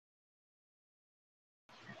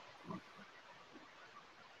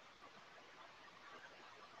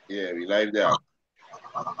Yeah, we live there.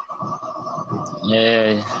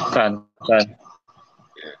 Yeah, can. Yeah,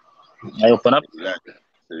 I open up. we live. So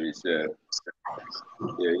it's yeah,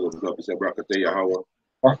 you open up. It's a Brakate Yahawa,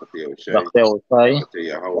 Oh, Brakate Oshai, Bakte Osai. Brakate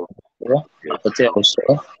Yahawa, yeah, Bakte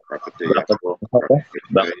Osai. Brakate Yahawa, Bakte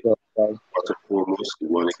Brakate Oshai. Osai. First and foremost, we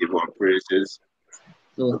want to give our praises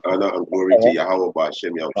So, and honor and glory to Yahweh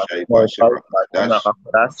Bashem Yahushai Bashem Osai.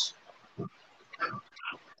 Rakadash.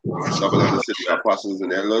 Bakte Double honor to the apostles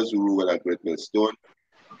and elders who rule at Great Millstone.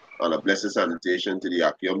 And a blessed salutation to the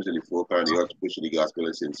Akiums and the folk and the earth pushing the gospel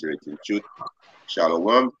and sincerity and truth.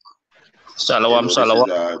 Shalom. Shalom, This is shalom.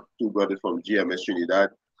 two brothers from GMS Trinidad,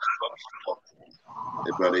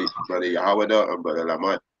 brother Yahweh and brother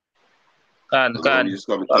Lamad. We just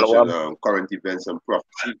come to touch on current events and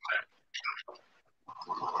prophecy.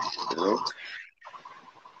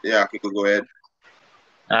 Yeah, I could go ahead.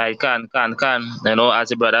 I can.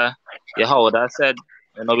 As a brother Yehodah said,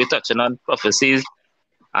 we're touching on prophecies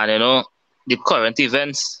and the current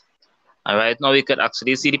events. And right now we could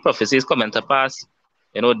actually see the prophecies coming to pass,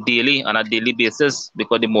 daily on a daily basis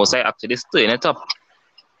because the Most High actually stirring it up.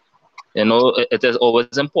 It is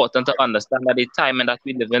always important to understand that the timing that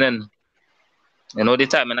we're living in, the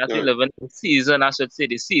timing that we live in, the season, I should say,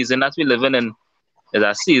 the season that we're living in is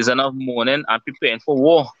a season of mourning and preparing for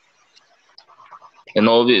war.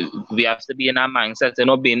 We have to be in our mindset,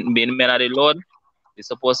 being men of the Lord. We're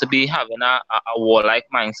supposed to be having a warlike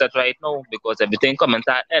mindset right now because everything coming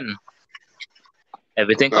to an end.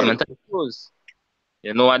 Everything coming to a close.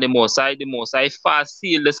 And the Most High fast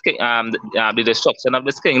seal the destruction of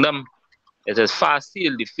this kingdom. It is fast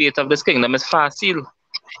sealed. The fate of this kingdom is fast sealed.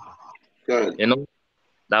 That's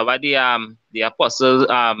why the apostles,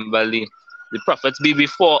 the prophets be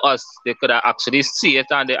before us, they could actually see it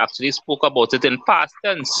and they actually spoke about it in past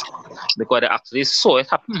tense because they actually saw it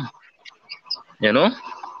happen.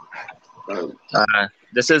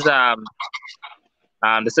 This is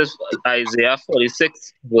Isaiah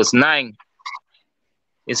 46 verse 9.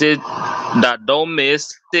 It said that thou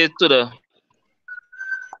mayest say to the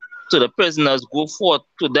prisoners, go forth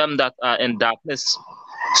to them that are in darkness,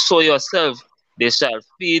 show yourself, they shall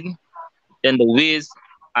feed in the ways,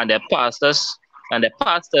 and their pastors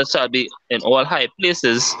shall be in all high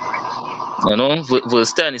places.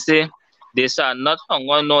 Verse 10, it say, they shall not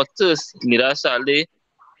hunger nor thirst, neither shall they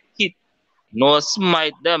heat nor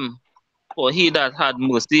smite them. For he that had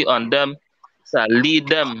mercy on them shall lead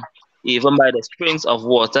them, even by the springs of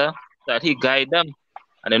water, that he guide them.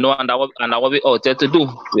 And what we out there to do,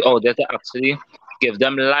 we out there to actually give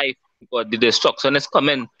them life because the destruction is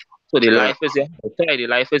coming. So the life is the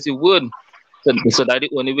life is the word. So that the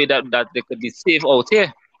only way that they could be safe out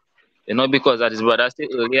here, because as his brother said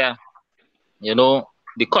earlier,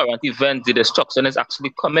 the current event, the destruction is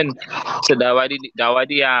actually coming. So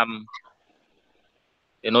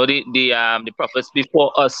the prophets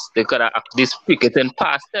before us, they could actually speak it in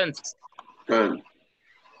past tense. So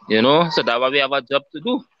that's why we have a job to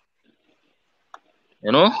do.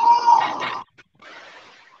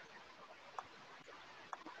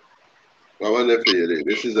 I wonder for you.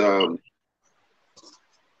 This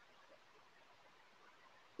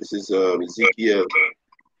is Ezekiel.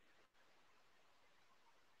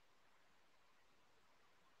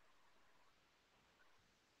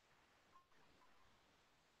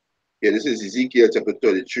 Yeah, this is Ezekiel chapter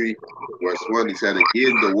 33, verse 1. He said,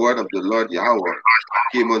 again, the word of the Lord Yahweh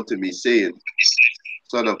came unto me, saying,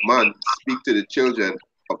 Son of man, speak to the children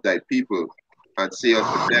of thy people, and say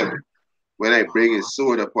unto them, when I bring a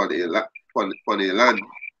sword upon a land,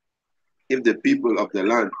 if the people of the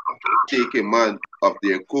land take a man of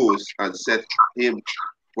their coast and set him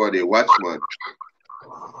for the watchman,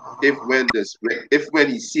 if when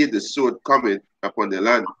he see the sword coming upon the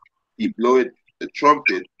land, he bloweth the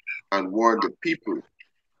trumpet and warn the people.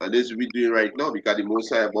 And this we're doing right now because the Most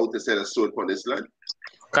High about to set a sword upon this land.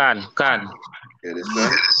 Can. You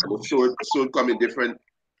understand? And the sword come in different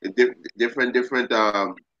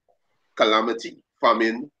calamity,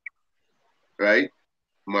 famine, right?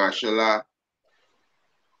 Martial law,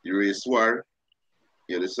 the race war.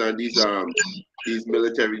 You understand? These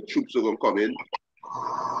military troops are gonna come in.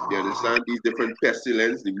 You understand? These different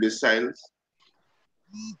pestilence, the missiles.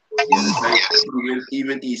 You understand?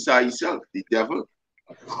 Even Esau himself, the devil,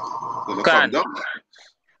 gonna come down.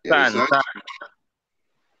 You understand?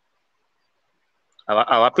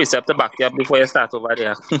 Our preceptor back here before you start over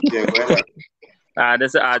there. Yeah, go ahead.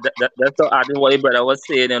 That's adding what your brother was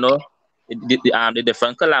saying, the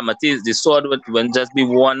different calamities. The sword won't just be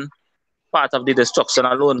one part of the destruction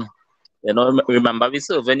alone. Remember we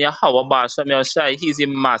serving Yahweh Bashem Yahushai, he's a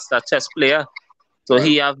master chess player. So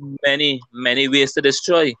he have many ways to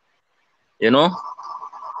destroy. You know,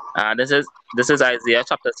 this is Isaiah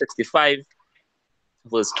chapter 65,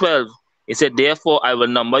 verse 12. He said, "Therefore I will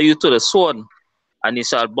number you to the sword, and ye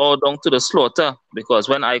shall bow down to the slaughter, because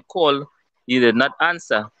when I called, ye did not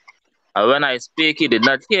answer, and when I spake, ye did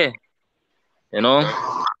not hear." You know,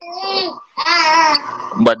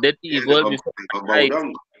 but did Yeah, evil before they gonna bow I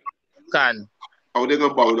down. can. How they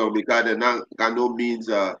gonna bow down? Because they not got no means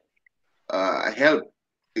help.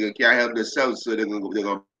 They can't help themselves, so they're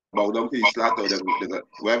gonna bow down to the slaughter.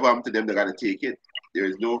 Whatever happened to them, they gotta take it.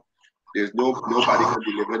 There's nobody can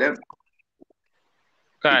deliver them.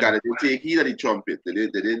 Because Can. they didn't take heed of the trumpet. They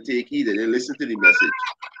didn't take heed. They didn't listen to the message.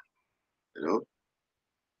 You know.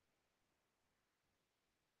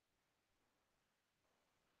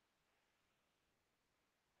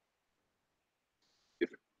 If,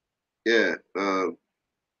 yeah.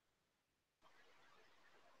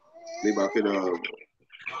 Maybe back in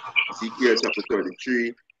Ezekiel chapter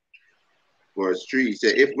 33, verse 3, he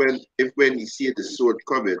said, if when he see the sword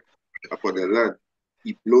coming upon the land,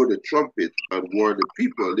 he blow the trumpet and warn the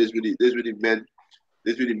people. This really meant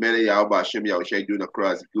that Yahweh Hashem Yahushua doing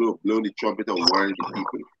across the globe, blowing the trumpet and warning the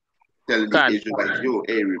people, telling the Can. Israelites, yo,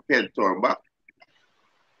 hey, repent, turn back.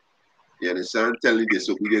 You understand? Telling the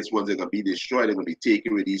disobedience ones are gonna be destroyed, they're gonna be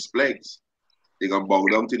taken with these plagues. They're gonna bow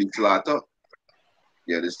down to the slaughter.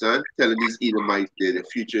 You understand? Telling these Edomites the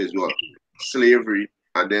future is what? Slavery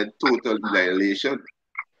and then total annihilation.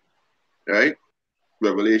 Right?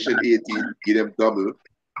 Revelation 18, give them double,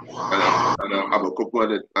 and Habakkuk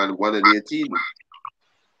 1 and 1 and 18.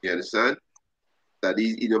 You understand? That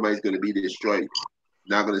these Edomites going to be destroyed.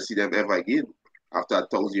 Not going to see them ever again after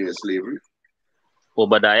 1,000 years of slavery.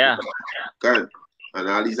 Obadiah. God. And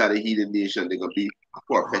all these other heathen nations, they're going to be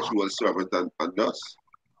perpetual servants and us.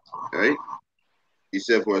 Right? He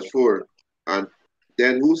said, verse 4, and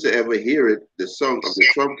then whosoever heareth the song of the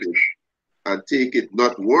trumpet and take it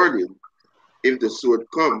not warning, if the sword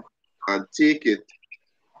come and take it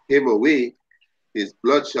him away, his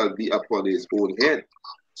blood shall be upon his own head.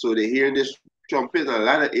 So they hear this trumpet, and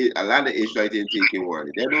a lot of Israelites ain't taking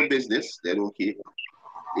warning. They no business. They don't care.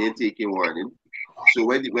 They ain't taking warning. So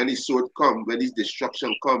when the sword come, when this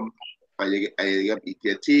destruction come, and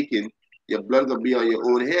you're taken, your blood gonna be on your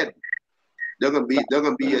own head. They're gonna be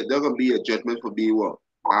a judgment for being what?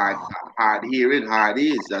 Hard hearing, hard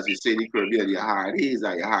ears, as we say in the Caribbean, your hard ears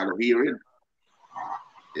are your hard of hearing.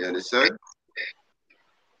 You understand?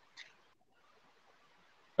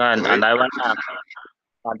 And Right? I want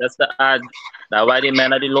and that's the add that why the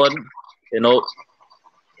men of the Lord, you know,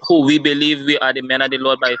 who we believe we are the men of the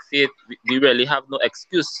Lord by faith, we really have no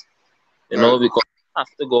excuse, Right. because we have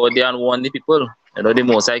to go there and warn the people. The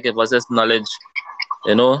Most High give us this knowledge,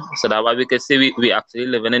 so that why we can say we actually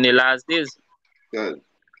living in the last days. Right.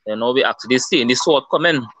 We actually seeing the sword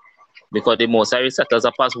coming because the Most High set us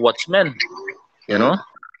up as watchmen, you know.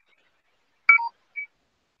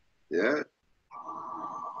 Yeah.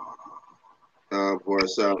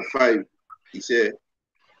 Verse 5, he said,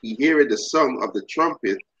 he heareth the sound of the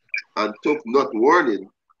trumpet and took not warning,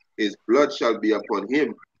 his blood shall be upon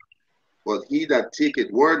him, but he that taketh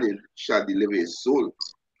warning shall deliver his soul.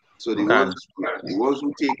 So the Can. ones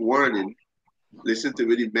who take warning, listen to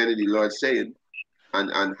what the men of the Lord saying,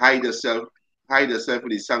 and hide yourself in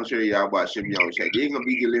the sanctuary of Hashem Yahushua. They ain't gonna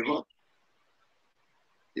be delivered.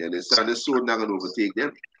 You understand? The sword not gonna overtake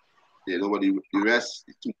them. But the rest,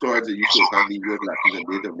 the 2/3 of you so can be work like in the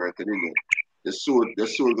Native American Indian. The sword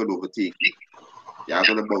gonna overtake you. Y'all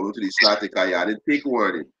gonna bow into the slaughter because y'all didn't take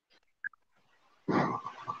warning.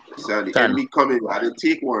 So the Can. enemy coming, I didn't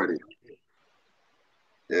take warning.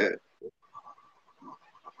 Yeah.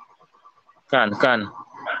 Can.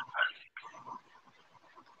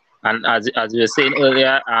 And as we were saying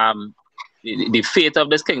earlier, the fate of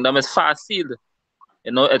this kingdom is fast sealed.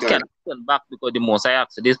 It Good. cannot turn back because the Most High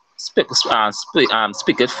actually speak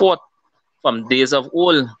it forth from days of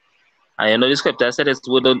old. And the scripture said it's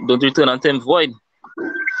don't return unto him void.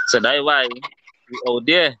 So that's why we out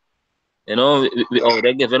there, we out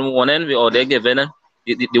there giving warning, we out there giving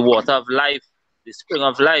the water of life, the spring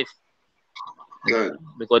of life. Good.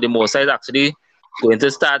 Because the Most High is actually going to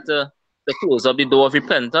start to close up the door of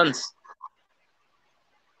repentance.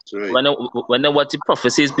 Right. When what the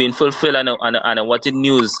prophecy is being fulfilled and what the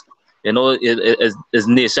news, is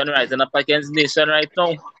nation rising up against nation right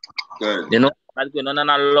now. Good. That's going on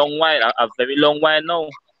a long while, a very long while now.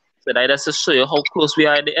 So that is to show you how close we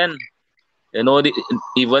are at the end.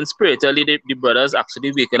 Even spiritually, the brothers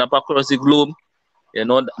actually waking up across the globe. And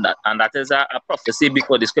that is a prophecy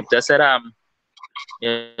because the scripture said,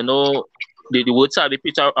 the word shall be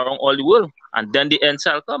preached around all the world. and then the end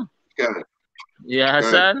shall come. Can, You can,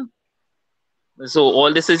 understand? So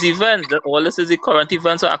all this is events. All this is the current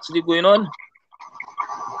events are actually going on.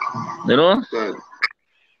 You know? can.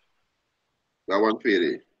 That one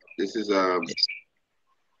pity. This is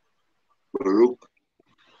Baruch.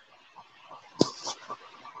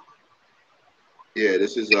 Yeah,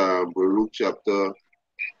 this is Baruch chapter.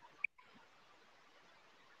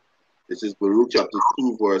 This is Baruch chapter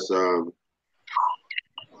 2, verse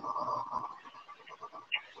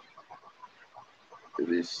let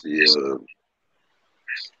me see,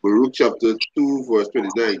 Baruch chapter 2, verse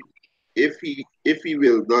 29. If he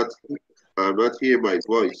will not hear my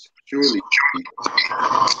voice, surely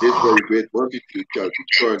this very great multitude shall be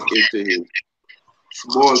turned into his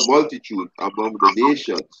small multitude among the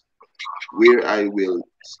nations, where I will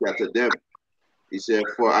scatter them. He said,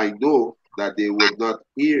 for I know that they would not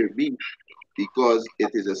hear me, because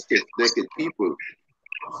it is a stiff-necked people.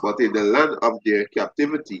 But in the land of their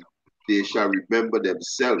captivity, they shall remember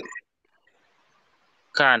themselves.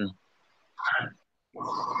 Can.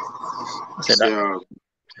 Say that. So,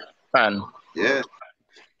 Can. yeah,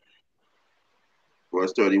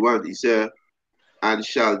 verse 31, he said, and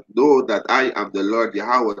shall know that I am the Lord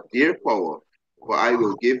Yahweh, their power, for I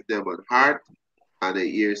will give them an heart and the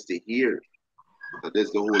ears to hear. And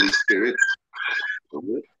there's the Holy Spirit.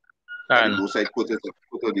 Okay? That the Can. Most High put on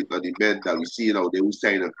the men that we see now, they who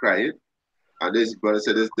sign and crying. And this brother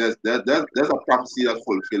said, there's a prophecy that's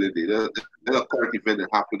fulfilling it. There's a current event that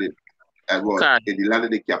happening. And what? Can. In the land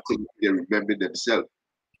of the captivity, they remember themselves.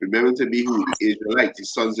 Remember to me who? The Israelites, the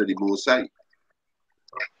sons of the Most High.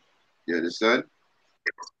 You understand?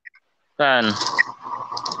 Can.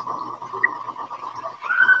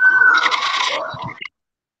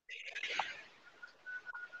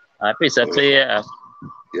 Basically, Yeah,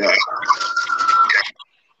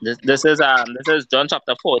 this is John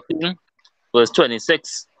chapter 14, verse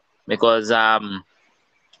 26, because the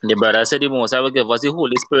brother said the Most High will give us the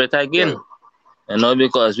Holy Spirit again. good,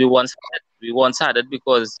 Because we once had it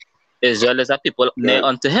because Israel is a people near good,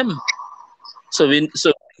 unto Him. So we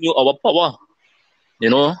knew our power, you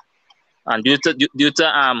know, and due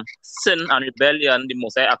to sin and rebellion, the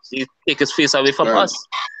Most High actually take His face away from good, us.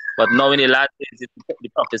 But now in the last days, the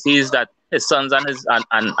prophecy is that His sons and His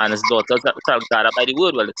daughters shall gather by the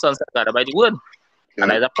word. Well, the sons shall gather by the word,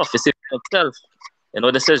 and good, that's a prophecy in itself.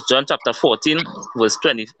 This is John chapter 14, verse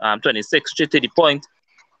 26, straight to the point.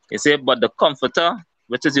 He said, but the Comforter,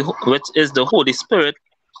 which is the Holy Spirit,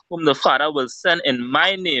 whom the Father will send in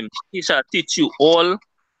my name, He shall teach you all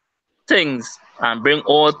things and bring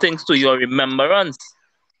all things to your remembrance,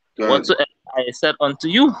 good. whatsoever I said unto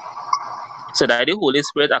you. So that the Holy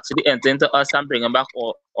Spirit actually enter into us and bring back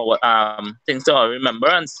our things to our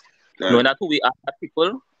remembrance. Knowing Good, that who we are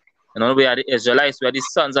people, we are the Israelites, we are the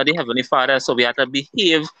sons of the Heavenly Father, so we have to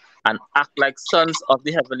behave and act like sons of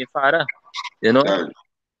the Heavenly Father, you know. good.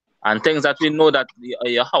 And things that we know that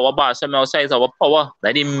Yahweh Ba'ashem outside is our power.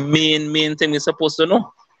 That the main thing we're supposed to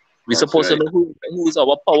know. We're That's supposed to right. know who is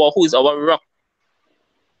our power, who is our rock,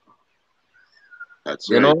 That's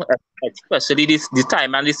you right. know, especially the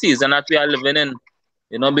time and the season that we are living in.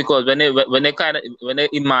 Because when they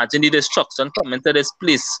imagine the destruction coming to this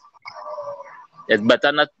place, it's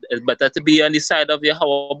better to be on the side of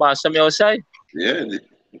Yahweh Ba'ashem outside. Yeah,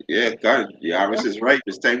 yeah, God. The harvest is ripe.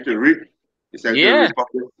 It's time to reap. It's time to Yeah, reap up.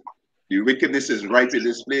 The wickedness is ripe in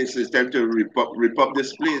this place. It's time to reap up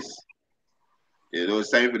this place. It's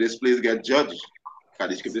time for this place to get judged.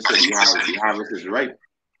 God, the scripture said the harvest is ripe.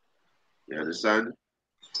 You understand?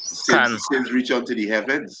 can. Sins reach unto the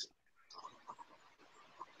heavens.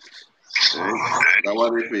 Right? That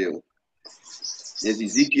one for you. There's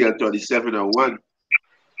Ezekiel 37 and 1.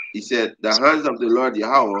 He said, the hands of the Lord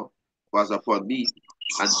Yahweh was upon me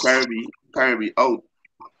and carry me out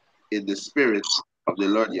in the spirit of the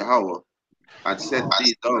Lord Yahweh and set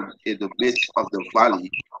me down in the midst of the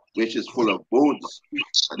valley, which is full of bones.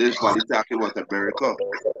 And this valley talking about America,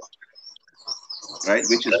 right?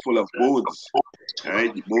 Which is full of bones. All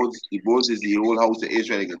right, the bones is the whole house of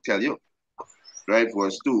Israel, I can tell you. Right,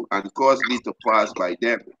 verse 2. And caused me to pass by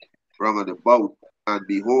them round about, and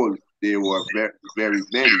behold, there were very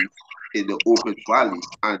many in the open valley,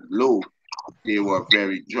 and lo, they were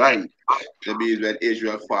very dry. That means when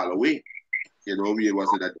Israel fall away, we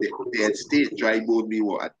was in a dead state. Dry bone mean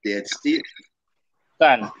what? A dead state.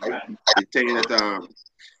 Can. Right? It tell you that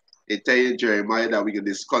it tell you in Jeremiah that we can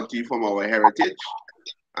discontinue from our heritage.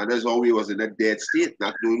 And that's how we was in a dead state,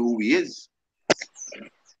 not knowing who we is.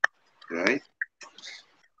 Right?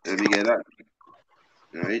 Let me get that.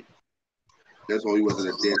 Right? That's why we was in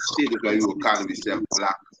a dead state. That's why we were calling ourselves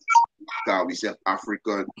black, calling ourselves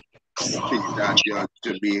African. Trinidadian,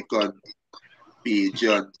 Jamaican,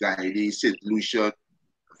 Bajan, Guyanese, St. Lucian,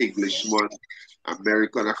 Englishman,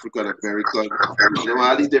 American, African American. You know,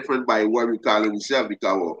 all these different by what we call ourselves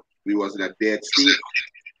because we was in a dead state,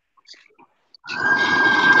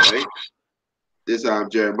 right? This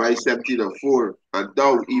Jeremiah 17:4. And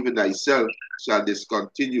thou, even thyself, shall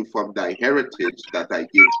discontinue from thy heritage that I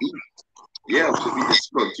gave thee. Yeah, so we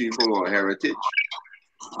discontinue from our heritage.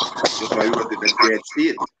 That's why we was in a dead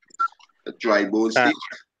state, a dry bone Can, state.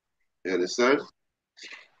 You understand?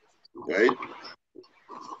 Right?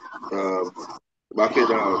 Um, back in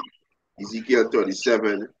Ezekiel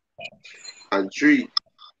 37:3.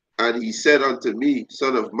 And he said unto me,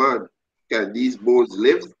 Son of man, can these bones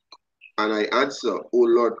live? And I answer, O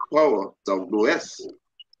Lord power, thou knowest.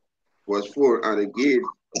 Verse 4. And again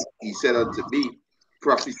he said unto me,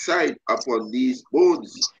 prophesy upon these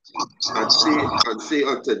bones, and say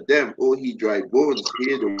unto them, O ye dry bones,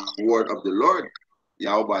 hear the word of the Lord.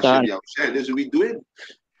 Yahweh Hashem, can. Yahweh Shai. This is what we doing.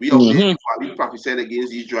 We out there, Mm-hmm. we prophesying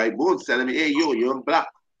against these dry bones, telling me, hey, yo, you're black.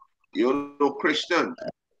 You're no Christian.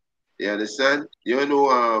 You understand? You're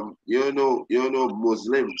no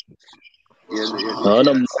Muslim. Oh, You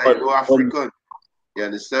understand? You're no African. You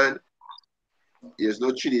understand? There's no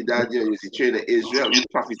Trinidadian, there's a Trinidad Israel. We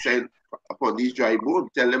prophesying upon these dry bones,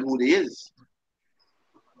 tell them who they is.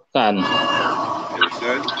 can, You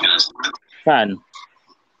understand? can.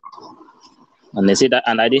 And they say that,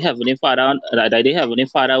 and I the Heavenly Father, that the Heavenly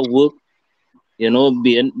Father work,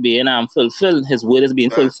 being fulfilled. His word is being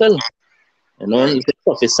Right, fulfilled. He right, said,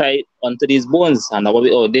 prophesy unto these bones, and now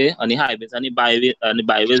we all day on the highways and the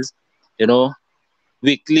byways,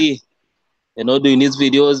 weekly, doing these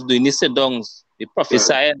videos, doing these sit downs, right,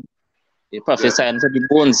 they right, prophesy unto the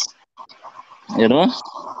bones, you know.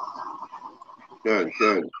 right,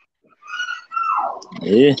 right.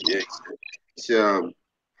 Yeah. Yeah. It's,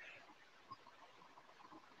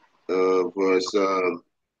 verse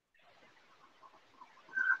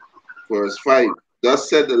verse 5. Thus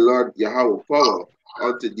said the Lord Yahweh power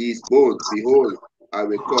unto these bones, behold, I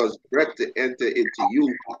will cause breath to enter into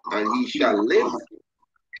you, and he shall live.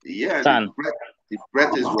 Yeah, Can, the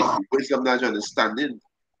breath is what? The wisdom, knowledge, understanding,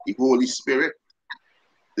 the Holy Spirit.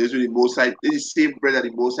 This is the Most High. This is the same breath that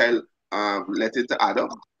the Most High let into Adam,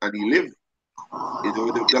 and he lived.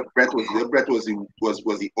 The breath was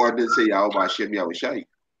the ordinance of Yahweh Hashem Yahweh Shai. His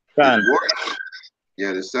can, word. You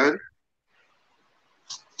understand?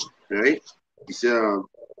 Right? He said,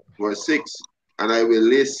 verse 6, and I will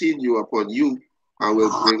lay sinew upon you, and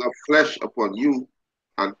will bring up flesh upon you,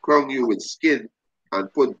 and crown you with skin,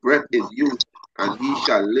 and put breath in you, and he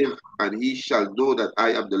shall live, and he shall know that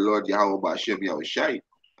I am the Lord Yahweh Hashem Yahweh Shai.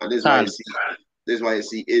 And can, this is why I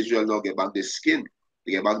see Israel now get back their skin,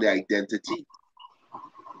 they get back their identity.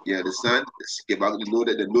 You understand? Get back, they know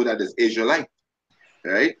that there's Israelite,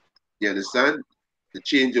 right? You understand? To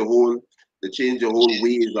change the whole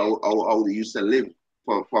ways how they used to live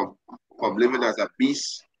from living as a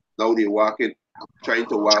beast. Now they walking, trying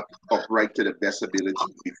to walk upright to the best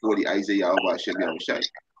ability before the eyes of Yahweh Hashem Yahushai.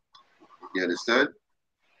 You understand?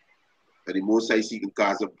 And the Most High seeking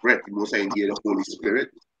cause of breath, the Most High give the Holy Spirit,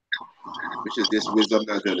 which is this wisdom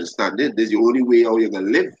and understanding. This is the only way how you're gonna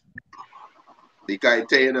live. Because I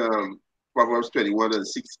tell you Proverbs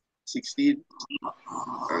 21:16.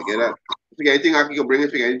 I get that. If you got anything I can bring,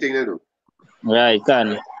 if you got anything to do. right,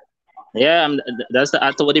 can. Yeah, that's the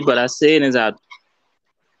after what the brother saying is that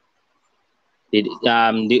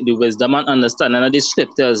the wisdom and understanding of the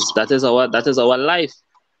scriptures, that is our life,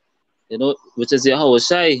 which is Yahweh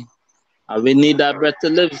Shai. And we need that breath to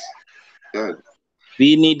live. Good.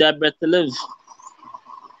 We need that breath to live,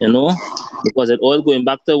 because it all going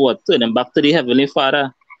back to what? Turning back to the Heavenly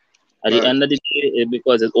Father at the Good. end of the day,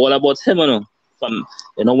 because it's all about Him, From,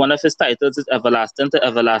 one of His titles is everlasting to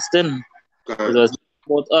everlasting. It Good. was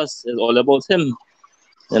about us, it's all about Him,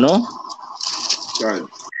 you know? Good.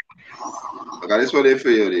 I got this one there for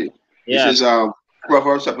you. This Yeah, is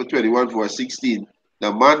Proverbs chapter 21, verse 16.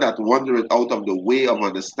 The man that wandereth out of the way of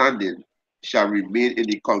understanding shall remain in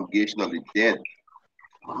the congregation of the dead.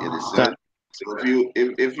 You understand? So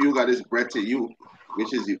if you got this breath in you,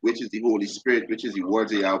 which is the Holy Spirit, which is the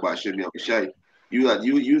words of Yahweh Hashem Yahushai,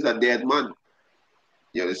 you's a dead man.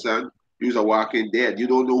 You understand? You's a walking dead. You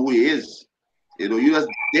don't know who he is. You just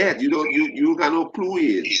dead. You got no clue who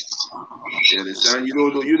he is. You understand? You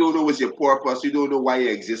don't know what's your purpose. You don't know why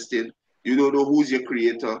you're existing. You don't know who's your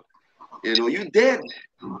creator. You dead.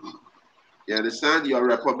 You understand? You're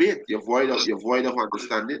a reprobate. You're void of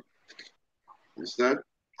understanding. Understand?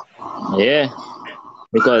 yeah,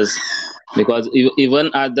 because even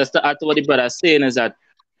that's the what the brother saying is that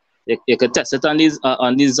You could test it on these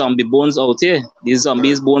zombie bones out here, these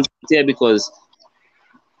zombies bones out here, because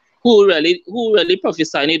who really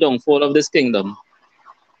prophesied the downfall of this kingdom?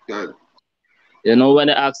 God. You know, when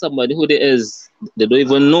they ask somebody who they is, they don't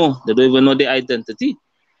even know. They don't even know their identity.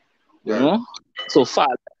 You know, so far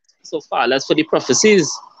less for the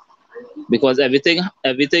prophecies, because everything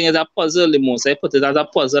is a puzzle. The most I put it as a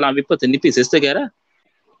puzzle, and we putting the pieces together.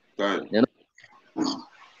 God. You know,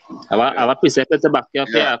 I have a precept at the back of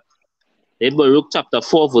here. Baruch chapter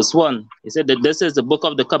 4 verse 1. He said that this is the book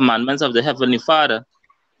of the commandments of the Heavenly Father,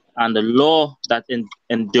 and the law that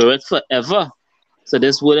endureth forever. So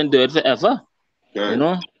this will endure forever. You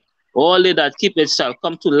know, all they that keep it shall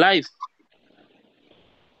come to life.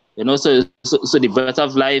 You know, so the breath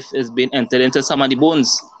of life is being entered into some of the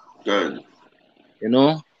bones. God. You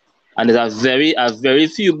know, and there are very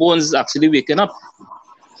few bones actually waking up.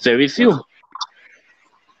 Very few.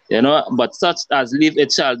 You know, but such as live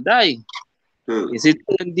it shall die. You see,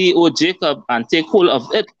 turn thee, O Jacob, and take hold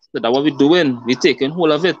of it. So that's what we're doing. We're taking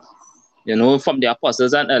hold of it. You know, from the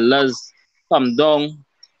apostles and elders come down.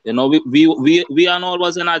 You know, we are not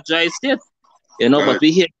was in a dry state. You know, but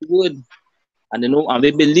we hear the word, and you know, and we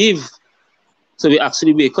believe. So we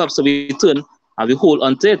actually wake up. So we turn and we hold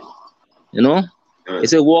on to it. You know, it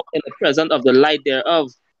says, walk in the presence of the light thereof,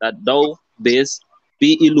 that thou mayest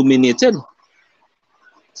be illuminated.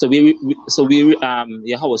 So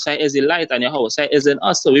Yahushua is the light, and Yahushua is in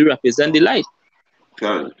us. So we represent the light.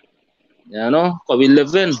 God. You know, because we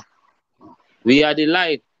live in. We are the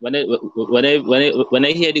light. When I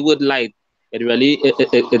hear the word light,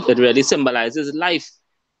 it really symbolizes life.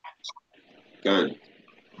 God.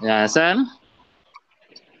 You understand?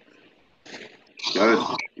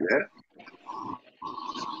 God. Yeah.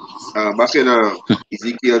 Back in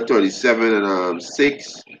Ezekiel 37 and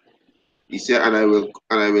 6, he said, and I will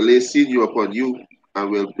lay sinew upon you, and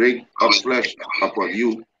will bring up flesh upon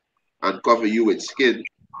you, and cover you with skin,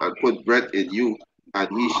 and put breath in you, and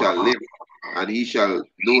he shall live, and he shall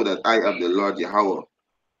know that I am the Lord Yahweh.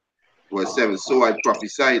 Verse 7. So I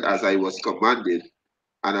prophesied as I was commanded,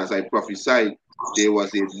 and as I prophesied, there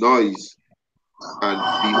was a noise, and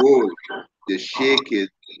behold, the shaking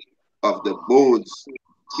of the bones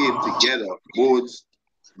came together, bones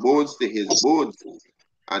to his bones,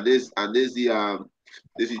 and this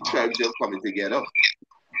the tribes them coming together.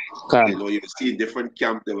 You know, you see different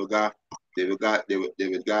camps. They will got Judite, they will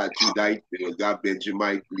got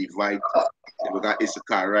Benjamite, Levite, they will got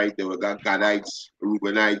Issacharite, they will got Gadites,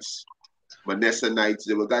 Reubenites, Manassanites.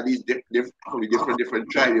 They will got these different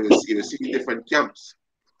tribes. You will see different camps.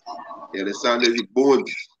 You understand? There's the bones,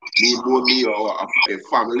 me or a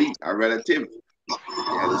family, a relative. You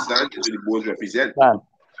understand? That's what the bones represent.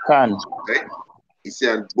 Right? He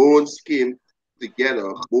said bones came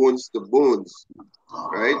together, bones to bones,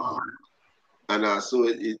 right? And so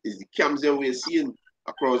it's the camps that we're seeing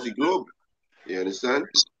across the globe. You understand?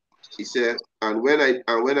 He said, and when I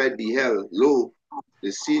beheld, lo,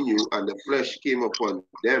 the sinew and the flesh came upon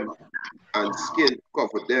them, and skin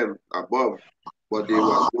covered them above, but there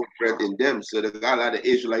was no breath in them. So they got a lot of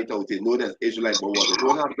Israelites out there, know that Israelite, but what? They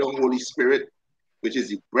don't have the Holy Spirit, which is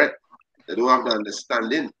the breath. They don't have the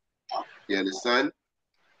understanding. You understand?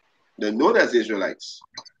 They know that's Israelites,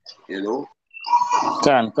 you know.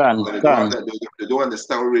 But they don't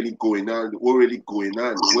understand what really going on,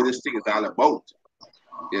 what this thing is all about.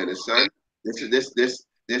 You understand? This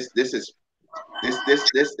is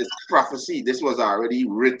prophecy. This was already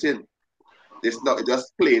written. This not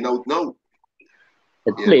just playing out now.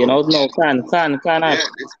 It's playing out now. Yeah,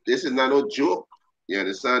 this is not no joke. You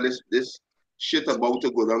understand? This shit about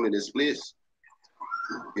to go down in this place.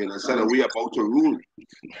 You understand? And we about to rule.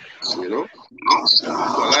 You know? So a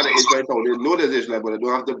lot of Israelites out there know there's Israelite, but they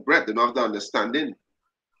don't have the breath, they don't have the understanding.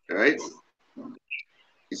 Right?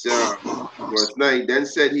 He said, verse 9, then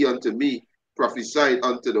said he unto me, prophesy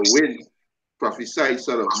unto the wind, prophesy,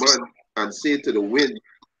 son of man, and say to the wind,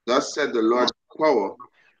 thus said the Lord power,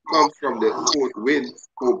 come from the fourth wind,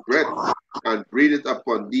 O breath, and breathe it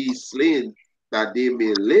upon these slain, that they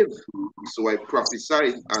may live. So I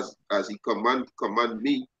prophesied as he command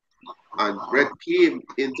me, and breath came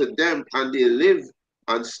into them, and they lived,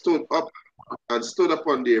 and stood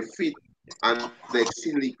upon their feet, an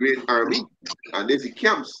exceedingly great army. And there's the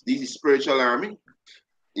camps, these is spiritual army.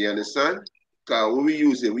 You understand? Because what we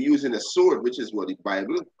using? We're using a sword, which is what the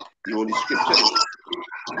Bible, the Holy Scriptures.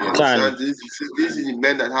 You understand? This is the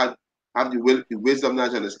men that have the wisdom,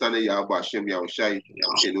 knowledge, understanding, Yahweh Hashem, Yahushai,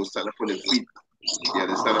 you know, stand up on their feet. You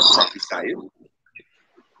understand? And prophesying.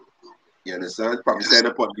 You understand? Prophesying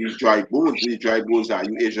upon these dry bones. These dry bones are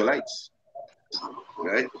you Israelites.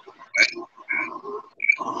 Right?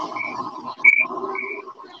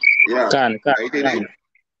 Yeah, Can, can, I did it. can.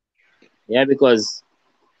 Yeah, because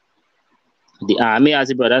the army, as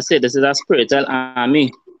the brother said, this is a spiritual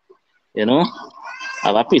army. You know,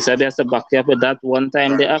 our precept has to back you up with that one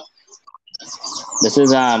time they Right, act. This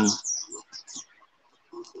is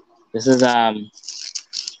this is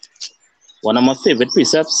one of my favorite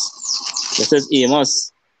precepts. This is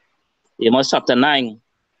Amos chapter 9,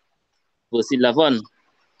 verse 11.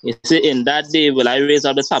 You see, in that day will I raise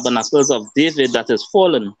up the tabernacles of David that is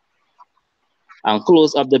fallen, and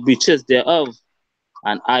close up the breaches thereof,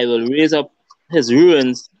 and I will raise up his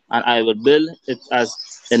ruins, and I will build it as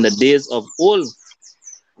in the days of old.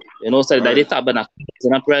 You know, so that the right, tabernacle is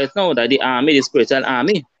not right now, that the army, the spiritual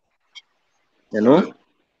army, you know. right,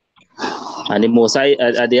 And the Mosai,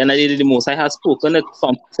 at the end of the day, the Mosai has spoken it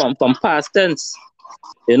from past tense,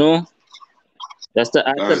 you know. That's the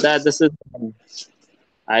after right, that, this is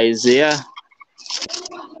Isaiah,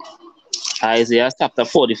 Isaiah chapter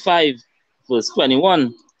 45, verse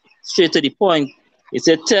 21, straight to the point. It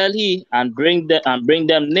said, tell he and bring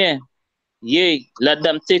them near. Yea, let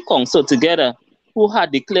them take counsel together. Who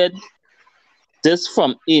had declared this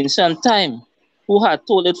from ancient time? Who had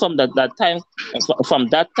told it from that time? From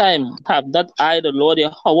that time, have not I, the Lord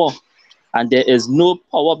Yahweh, and there is no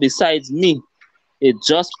power besides me, a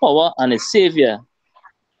just power and a savior.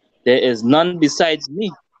 There is none besides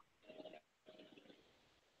me.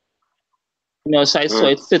 You know, so I saw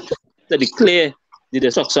right, it fit to declare the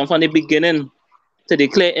destruction from the beginning, to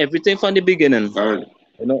declare everything from the beginning. right,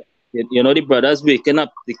 You know, you know the brothers waking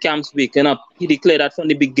up, the camps waking up. He declared that from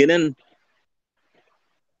the beginning.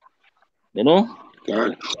 You know,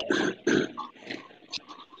 right.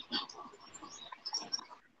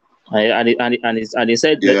 and he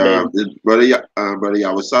said that Yeah, brother, yeah, brother,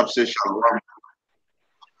 yeah, what's up, say shalom.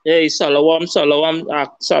 hey, Shalom, Shalom,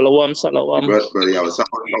 Shalom, Shalom. Brother, yeah, what's up?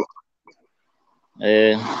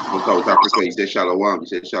 Uh, From South Africa, he said shalom. He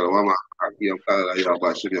said shalom. I'm Canada, yeah,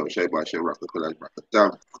 Bashim, yeah, Shai Bashim, Rakatal,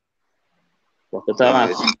 Rakatam.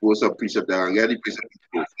 Yes, he posts a precept there and get the precept.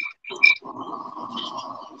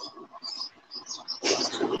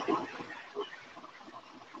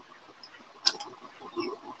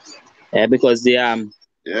 because Yeah,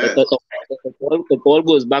 it all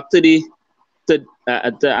goes back to the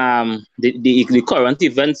current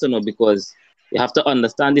events, you know, because you have to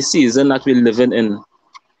understand the season that we're living in.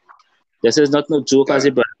 This is not no joke, as a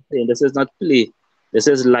God, brother saying. This is not play. This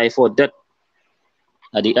is life or death.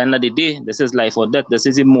 At the end of the day, this is life or death. This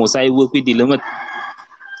is the most I work we're dealing with.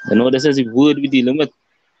 You know, this is the word we're dealing with.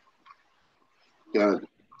 God,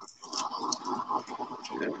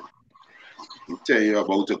 yeah. He tell you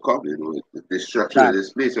about to come, you know, the destruction of Can,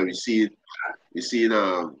 this place. And we see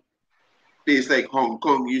place like Hong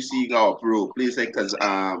Kong, you see our pro, place like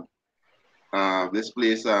this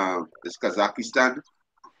place is Kazakhstan.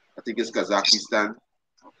 I think it's Kazakhstan.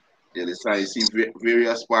 Yeah, the side you see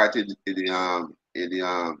various parts in the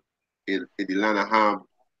land of Ham,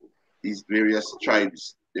 these various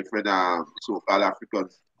tribes, different so-called African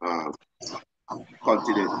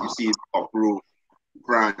continent. You see it uproot.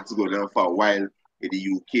 France go down for a while in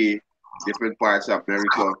the UK, different parts of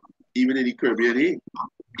America, even in the Caribbean,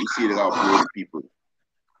 you see it uproot people.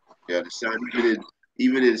 You understand?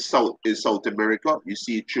 Even in South America, you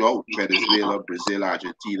see it throughout Venezuela, Brazil,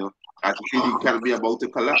 Argentina. Argentina can be about to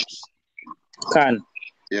collapse. can.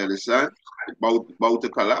 You understand? About to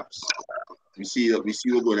collapse. We see what's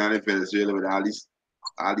going on in Venezuela with all these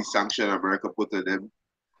sanctions America put on them,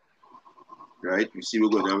 right? We see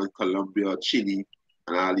what's going on with Colombia, Chile,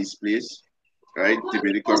 and all these places, right?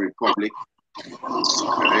 Dominican Republic,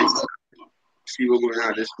 right? See what's going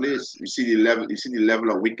on in this place. You see the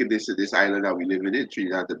level of wickedness in this island that we live in,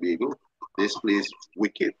 Trinidad and Tobago. This place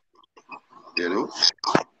wicked, you know.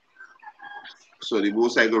 So the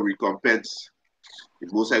most I gonna recompense, the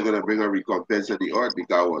most I gonna bring a recompense on the earth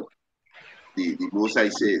because what the most I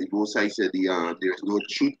said there is no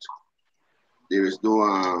truth, there is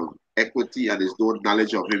no equity, and there's no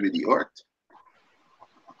knowledge of him in the earth.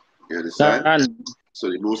 You understand? Can. So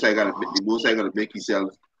the most I gonna make himself,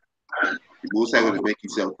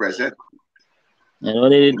 present. You know,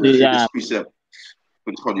 I'm gonna read this precept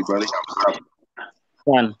for the brother.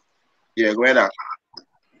 can. Yeah, go ahead.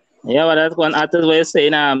 Yeah, but that's one artist way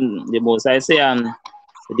saying the most I say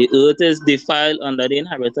the earth is defiled under the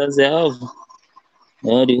inhabitants thereof.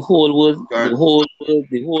 You know, Good, the whole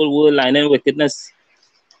world lying in wickedness.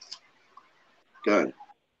 good.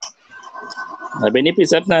 I bring the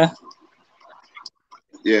precept now.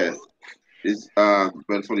 Yeah, it's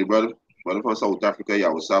brother from the brother from South Africa. Yeah,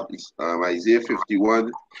 what's up? It's Isaiah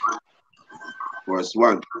 51 verse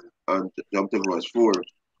 1 and jump to verse 4.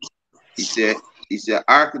 He said, he said,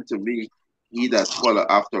 hearken to me, he that follow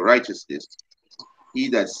after righteousness, he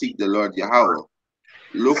that seek the Lord Yahweh.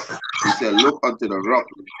 Look, he said, look unto the rock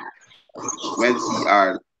whence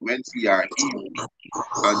ye are healed,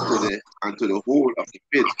 unto the hole of the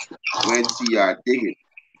pit, whence ye are digging.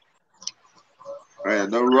 Right,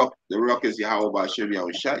 and the rock is Yahweh Bashem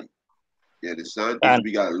Yahushai. You understand?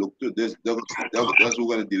 We gotta look to this. That's who's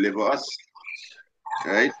gonna deliver us.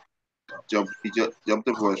 Right? He jumped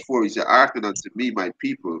to verse 4. He said, hearken unto me, my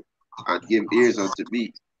people, and give ears unto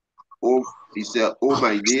me. Oh, he said, O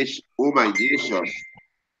my nation,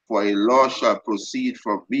 for a law shall proceed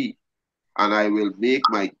from me, and I will make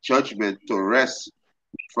my judgment to rest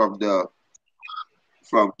from a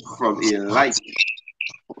light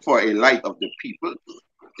for a light of the people.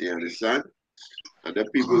 You understand? And the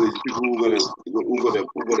people is people who gonna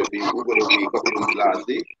wake up in these last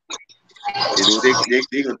days. You know,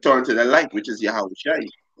 they gonna turn to the light, which is Yahweh Shai.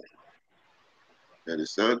 You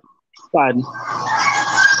understand? God.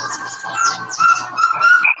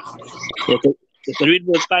 You can read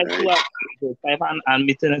verse 5 Right. Verse 5 and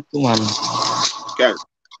meeting it to 1.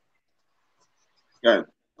 Can.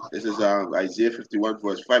 This is Isaiah 51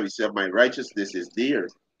 verse 5. He said, my righteousness is there,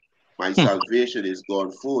 my salvation is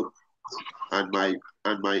gone forth, and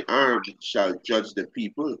my arm shall judge the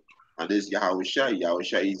people. And this is Yahweh Shai. Yahweh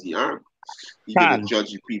Shai is the arm. He's gonna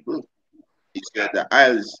judge the people. He said, the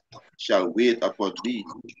isles shall wait upon me,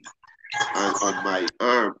 and on my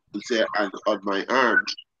arm, he said, and on my arm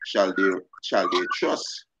shall they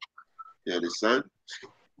trust. You understand?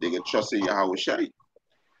 They can trust in Yahweh Shai.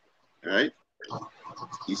 Right?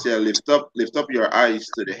 He said, lift up your eyes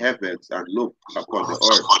to the heavens and look upon the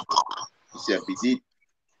earth. He said, be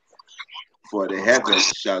for the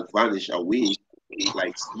heavens shall vanish away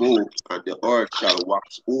like smoke, and the earth shall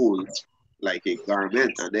wax old like a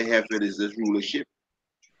garment. And the heaven is this rulership.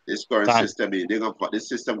 This current system, this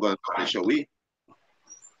system gonna vanish away.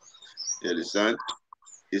 You understand?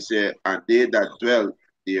 He said, and they that dwell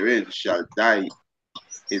therein shall die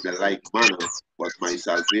in the like manner, but my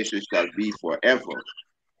salvation shall be forever,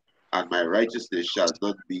 and my righteousness shall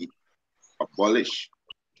not be abolished.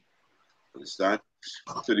 Understand?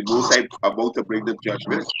 So the Most High about to bring the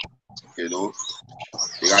judgment. You know,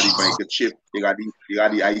 they got the microchip, they got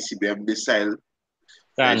the ICBM missile.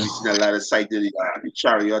 Right? We've seen a lot of sight of the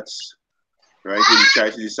chariots, right? In the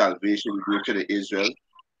chariot of the salvation, we go to the Israel.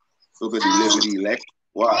 Look at the living elect.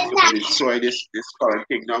 Wow, so to destroy this current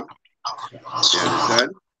kingdom. You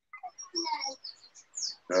understand?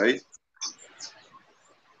 Right?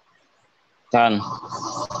 Done.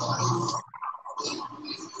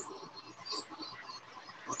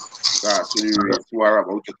 So the race war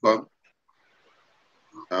about to come.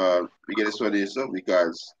 We get this one is so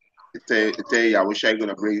because the tell I wish I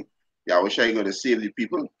gonna save the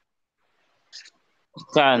people.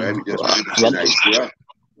 Right? We just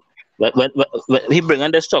when he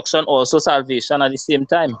bringing destruction, also salvation at the same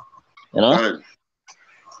time. You know?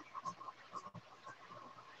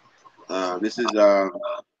 This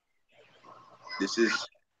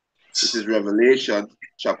is Revelation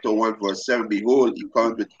chapter 1 verse 7. Behold, he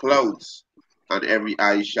comes with clouds, and every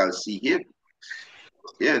eye shall see him.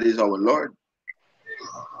 Yeah, this is our Lord.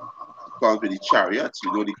 He comes with the chariots.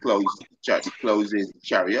 You know the clouds is the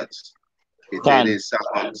chariots. It is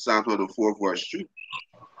Psalm 104 verse 3.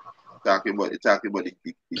 Talking about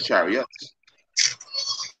the chariots.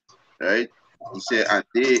 Right? He said, and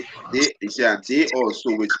they also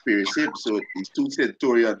which pierced him. So the 2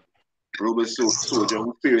 centurion Roman soldier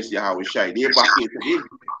who pierced Yahweh Shai, they're back into him.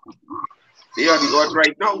 They are the earth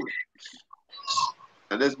right now.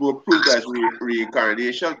 And there's more proof that's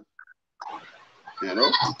reincarnation. You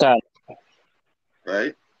know?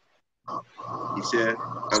 Right? He said,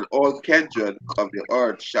 and all kindred of the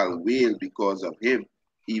earth shall wail because of him.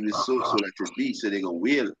 Even so that it be. So they're gonna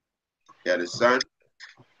wail. You understand?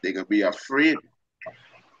 They're gonna be afraid.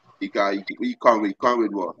 Because we come with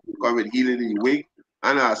what? We come with healing in the wing,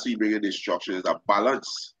 and I see bringing destruction. It's a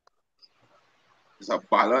balance. It's a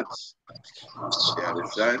balance. You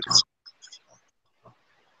understand?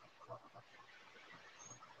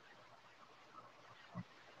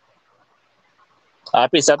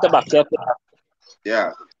 Precept back here.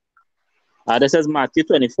 Yeah. This is Matthew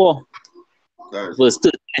 24, verse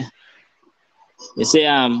 2. You say,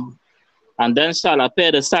 and then shall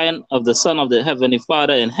appear the sign of the Son of the Heavenly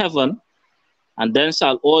Father in heaven, and then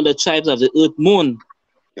shall all the tribes of the earth mourn.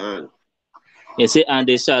 You say, and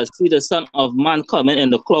they shall see the Son of Man coming in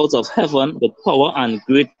the clouds of heaven with power and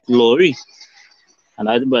great glory.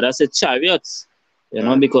 But that's a chariots, you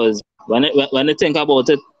know, because when you think about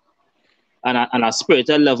it on a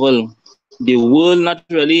spiritual level, the world not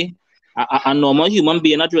really A normal human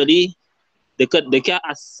being not really they can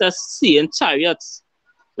assess seeing chariots.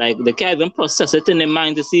 Like they can't even process it in their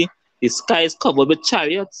mind to see the sky is covered with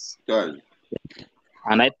chariots. Good.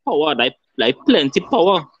 And I power, like plenty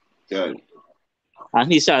power. Good.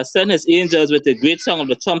 And he shall send his angels with a great sound of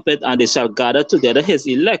the trumpet, and they shall gather together his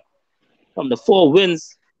elect from the four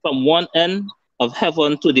winds, from one end of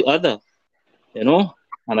heaven to the other. You know?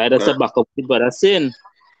 And I just Good. back up with what I'm saying.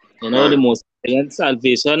 The Good. most bringing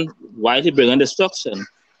salvation while he bringing destruction.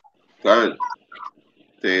 Good.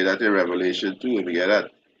 Say that in Revelation 2, let me get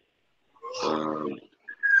that. Um,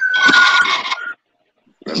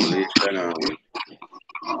 Revelation,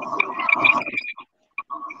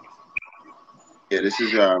 yeah, this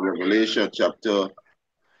is Revelation chapter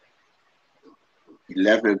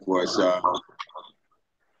 11, verse,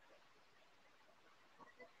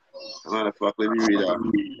 fuck, let me read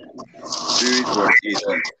verse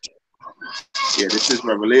 18. Yeah, this is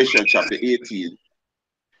Revelation chapter 18.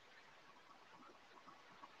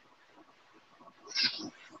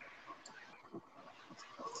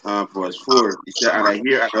 Verse 4. He said, and I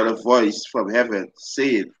hear another voice from heaven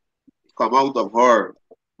saying, come out of her,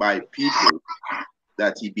 my people,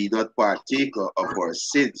 that he be not partaker of our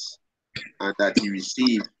sins, and that he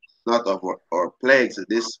receive not of our plagues. And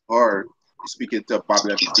this her is speaking to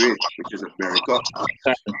Babylon the Great, which is America,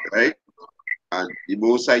 right? And the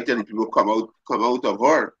Most High tell the people come out of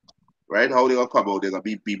her, right? How they gonna come out? They're gonna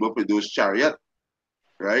be beamed up in those chariots,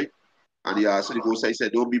 right? And so the Most High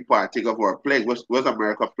said, don't be partaker of our plague. What's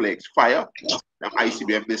America plagues? Fire,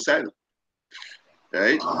 ICBM missile,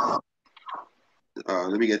 right?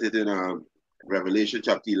 Let me get it in Revelation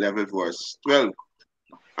chapter 11, verse 12.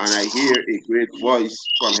 And I hear a great voice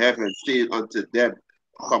from heaven saying unto them,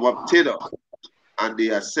 come up thither. And they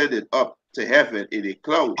ascended up to heaven in a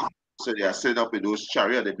cloud. So they ascend up in those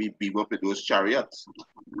chariots, they be beamed up in those chariots.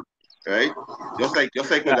 Right? Just like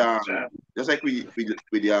with Elijah.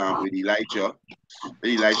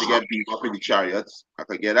 When Elijah get beamed up in the chariots, I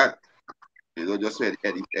can get that. Just for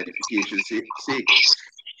edification's sake.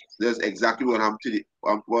 That's exactly what happened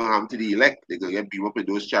to the elect. They're gonna get beamed up in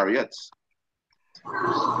those chariots.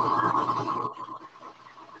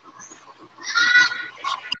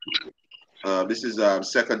 This is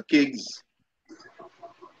 2 Kings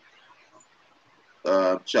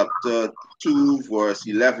chapter 2, verse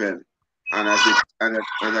 11. And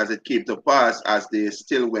as it came to pass, as they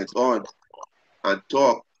still went on and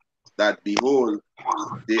talked, that behold,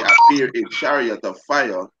 they appeared in chariot of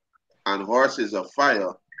fire and horses of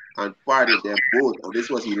fire, and parted them both. And this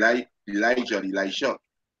was Elijah and Elisha.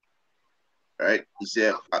 Right? He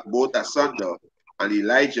said, both asunder, and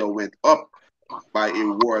Elijah went up by a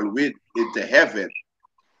whirlwind into heaven.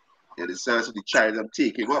 And the sons of the chariot of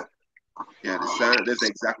take him up. You understand? That's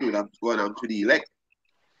exactly what I'm going on to the elect.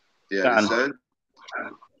 You understand?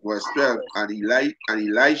 Verse 12. And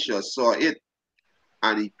Elisha saw it,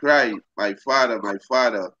 and he cried, my father,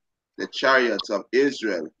 the chariots of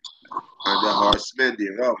Israel, and the horsemen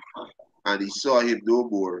thereof. And he saw him no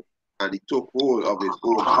more, and he took hold of his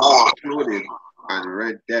own clothing and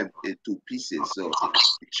rent them into pieces. So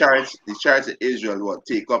the chariots of Israel will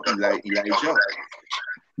take up Elijah.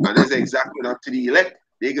 And that's exactly up to the elect.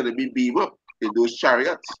 They're going to be beamed up in those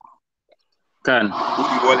chariots. Who be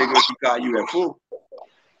what they're going to be called UFO.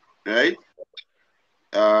 Right?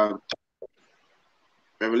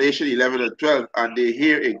 Revelation 11 and 12. And they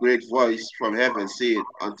hear a great voice from heaven saying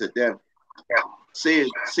unto them,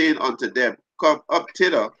 come up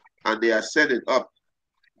thither, and they ascended up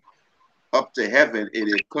to heaven in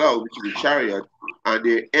a cloud, which is a chariot, and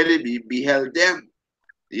their enemy beheld them.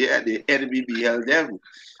 Yeah, the enemy beheld them.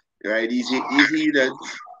 Right? These heathens,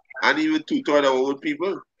 and even two-thirds of old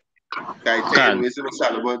people. I tell you, Wisdom of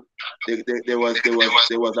Solomon, there was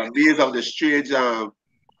a maze of the strange of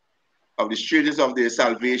the strangers of their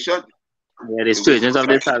salvation. Yeah, the strangers of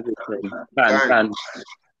their salvation.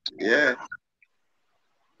 Yeah.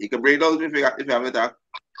 You can bring those if you have it up.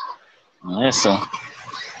 Yes, sir.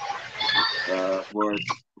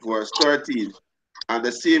 Verse 13. And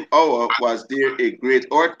the same hour was there a great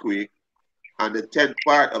earthquake, and the 10th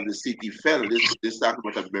part of the city fell. This talking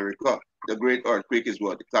about America. The great earthquake is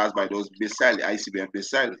what? Caused by those missiles, the ICBM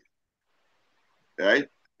missiles. Right?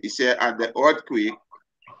 He said, and in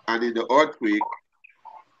the earthquake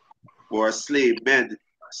were slain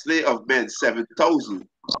of men 7,000,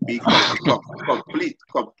 being complete.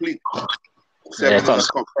 7 is a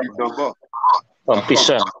complete number.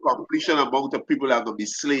 Completion amount of people are going to be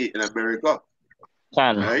slain in America.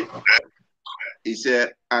 Right? He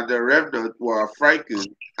said, and the remnant were frightened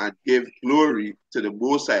and gave glory to the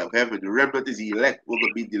Most High of heaven. The remnant is the elect, will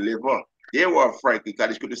be delivered. They were frightened because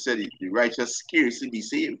they could have said it. The righteous scarcely be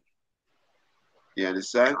saved. You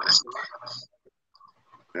understand?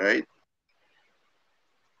 Right?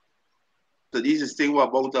 So this is thing what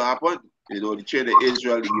about to happen. You know, the children of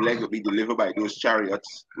Israel, the elect will be delivered by those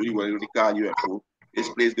chariots. What they call UFO. This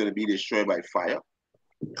place is going to be destroyed by fire.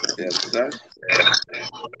 You understand?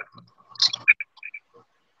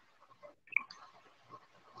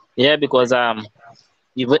 Yeah, because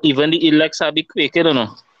even the elects are be quaking, you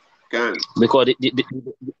know. Can. Because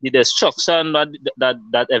the destruction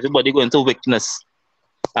that everybody going to witness.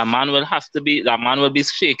 A man will be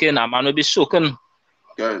shaken, a man will be shaken.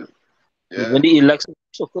 Can. Yeah. Even the elects will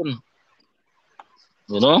be shaken.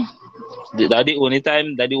 You know? That the only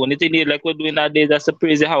thing the elect were doing that day, that's to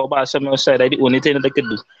praise the how about some outside. That's the only thing that they could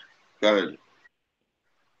do. Can.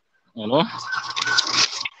 You know?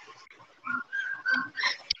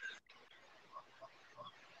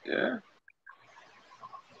 Yeah.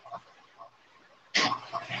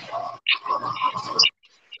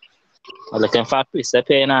 I'm looking for a precept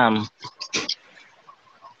here in I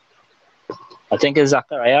think it's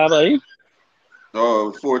Zachariah, boy.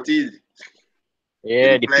 Oh, 14. With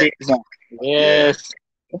Yeah, the the plague. plagues. Yeah. Yes.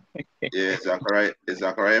 Yeah. Zachariah. It's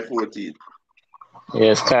Zachariah 14.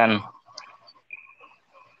 Yes, can.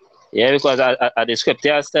 Yeah, because the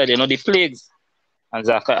scripture said, you know, the plagues and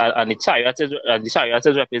and the chariots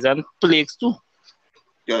represent plagues too.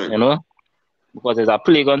 Can. You know, because there's a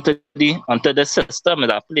plague onto the system,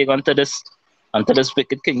 there's a plague onto this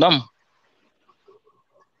wicked kingdom.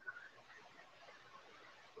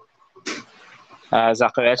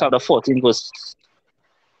 Zechariah chapter 14 verse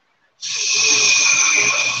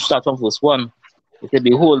start from verse 1. It said,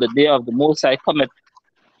 behold, the day of the Most High cometh,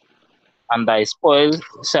 and thy spoil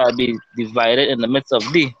shall be divided in the midst of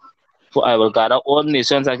thee. For I will gather all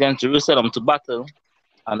nations against Jerusalem to battle,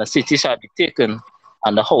 and the city shall be taken,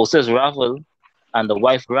 and the houses raveled, and the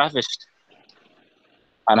wife ravished.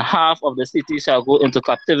 And half of the city shall go into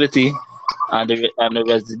captivity, and the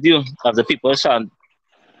residue of the people shall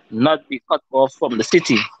not be cut off from the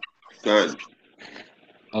city. Can.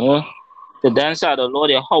 Uh, so then shall the Lord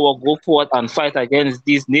Yahweh go forth and fight against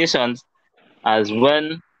these nations as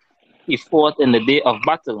when he fought in the day of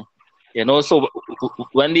battle. You know, so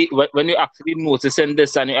when you actually noticing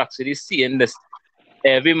this and you actually seeing this,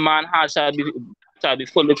 every man heart shall be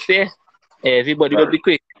full of fear. Everybody will Can. be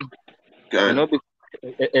quick. You Can. know,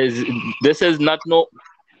 this is not no.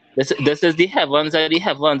 This is the heavens and the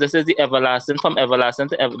heavens. This is the everlasting from everlasting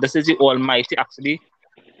to ever. This is the Almighty actually,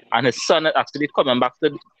 and His Son is actually coming back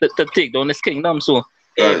to take down His kingdom. So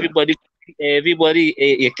Can. everybody,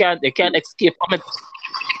 you can't escape from it.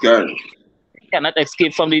 Can. You cannot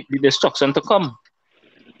escape from the destruction to come.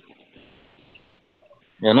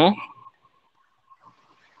 You know.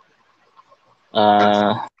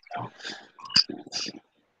 Uh,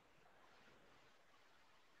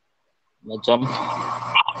 jump.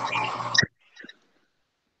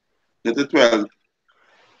 Get the 12.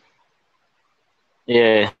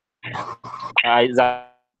 Yeah. Zechariah chapter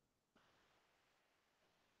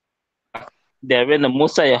 14, therein the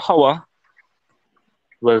Most High Yahweh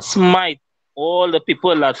will smite all the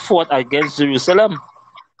people that fought against Jerusalem.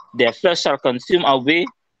 Their flesh shall consume away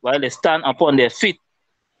while they stand upon their feet,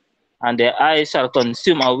 and their eyes shall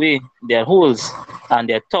consume away their holes, and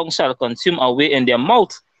their tongue shall consume away in their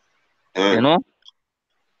mouth. You Can. know,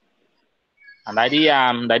 and that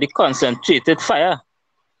the concentrated fire.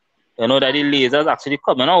 You know that the lasers actually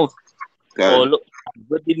coming out Can. all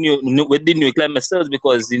with the nuclear missiles,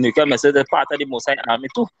 because the nuclear missiles are part of the Mosai army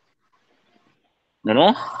too. You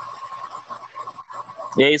know,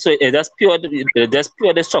 yeah. So that's pure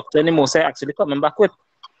destruction. The Mosai actually coming back with.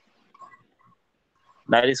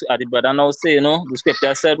 That is the brother now say, you know, the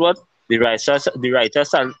scripture said what? The righteous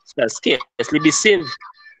shall scarcely be saved.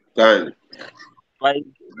 Can. Why?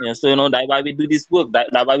 Yeah, so you know that why we do this work.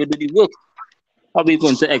 That why we do the work. How we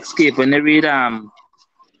going to escape? When they read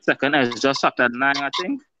second Ezra chapter 9, I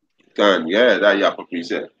think. Can. Yeah, that Yapa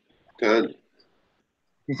said. Can.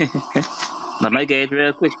 Let me get it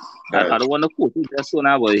real quick. I Can. don't want to quote it just so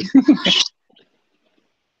now, boy.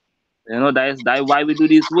 You know, that why we do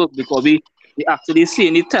this work, because we actually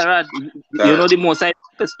seeing the terror. You Can. know, the most I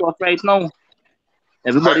pissed off right now. Can.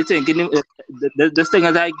 Everybody thinking this thing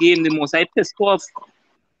as I game, the most I pissed off.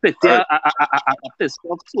 Pity Can. a pissed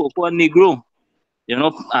off so-called Negro. You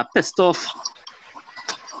know, a pissed off.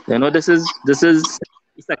 You know, this is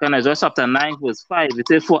second Ezra chapter 9, verse 5. It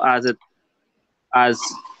says, for as it as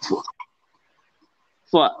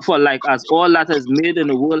for like as all that is made in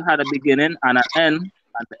the world had a beginning and an end,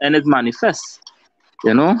 and the end is manifest.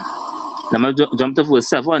 You know? Let me jump to verse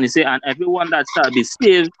 7. He say, and everyone that shall be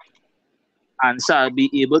saved and shall be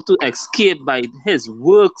able to escape by his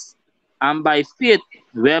works and by faith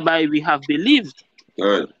whereby we have believed.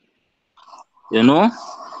 Good. You know?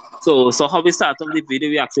 So how we start off the video,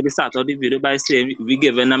 we actually start off the video by saying we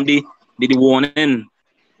giving them the warning,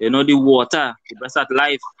 you know, the water, the breast of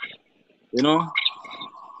life, you know,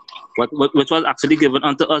 which was actually given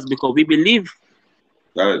unto us because we believe.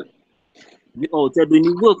 Good. We out there doing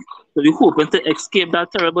the work. So we hoping to escape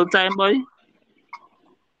that terrible time, boy.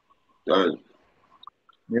 Good.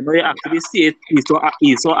 You know, you actually see it.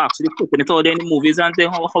 Esau actually putting it out there in the movies and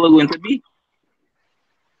saying how we're going to be.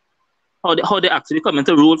 How they actually coming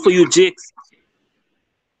to rule for you, Jakes.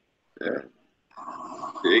 Yeah.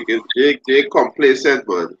 They complacent,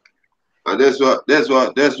 man. And that's what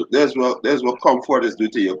comfort is do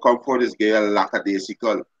to you. Comfort is get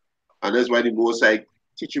lackadaisical. And that's why the most like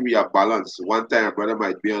teaching me a balance. One time a brother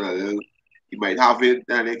might be on a little, he might have it,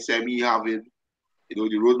 the next time he have it. You know,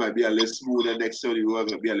 the road might be a little smooth, and next time the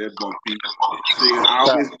road might be a little bumpy. So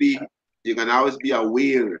you can always be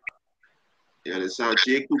aware. You understand?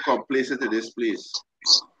 Jake too complacent in this place.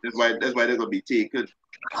 That's why they're gonna be taken.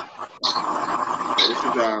 This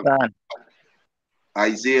is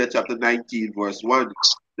Isaiah chapter 19, verse 1.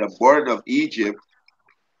 The born of Egypt,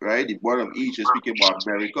 right? The born of Egypt speaking about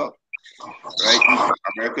America, right?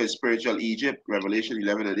 America is spiritual Egypt, Revelation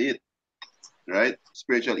 11 and 8, right?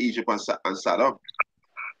 Spiritual Egypt and Saddam,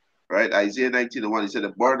 right? Isaiah 19 and 1, he said, the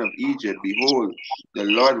born of Egypt, behold, the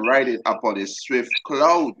Lord rideth upon a swift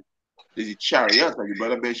cloud. This is chariot, like the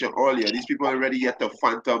brother mentioned earlier. These people already yet the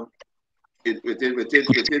phantom within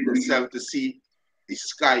themselves to see the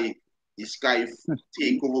sky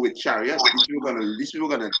take over with chariot. These people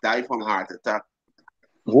gonna die from heart attack.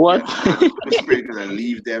 What? The spirit gonna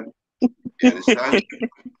leave them. You understand?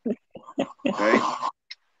 Right?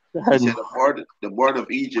 He said, the born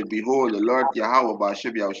of Egypt, behold, the Lord Yahweh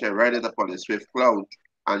Ba'ashem Yahushua rideth upon a swift cloud,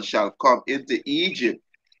 and shall come into Egypt,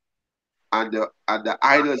 and the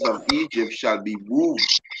idols of Egypt shall be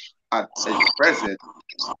moved at his presence,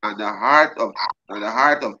 and the heart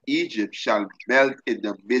of Egypt shall melt in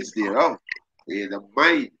the midst thereof. In the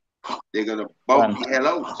mind, they're gonna bump the hell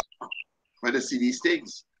out when they see these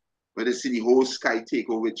things. When they see the whole sky take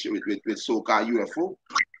over with so-called UFO,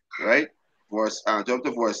 right? Jump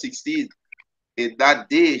to verse 16. In that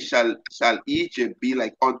day shall Egypt be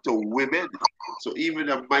like unto women. So even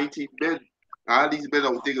the mighty men, all these men I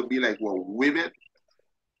would think will be like women.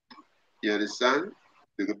 You understand?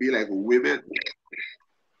 They could be like women,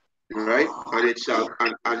 right? And it shall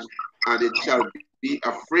be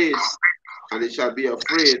afraid, and it shall be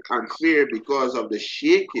afraid and fear because of the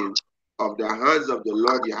shaking of the hands of the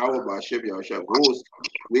Lord Yahweh Ba'ashem Yahushua host,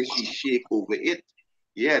 which he shake over it.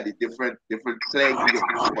 Yeah, the different plagues he can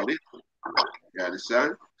put upon it. You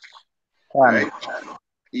understand? Right?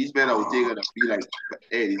 These men are going to be like,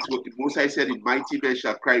 hey, it's what the Most High said, the mighty men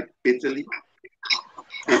shall cry bitterly.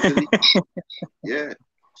 Bitterly. Yeah.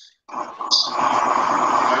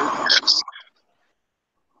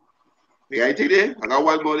 Okay, I think there. I got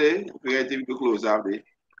one more there. Okay, I think we can close out there.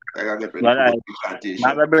 I got to get ready for the plantation.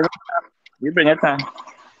 We bring it on.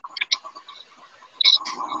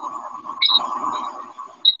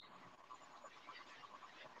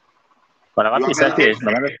 But I want to say,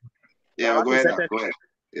 yeah, go ahead. Go ahead.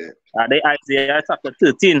 Yeah. Isaiah chapter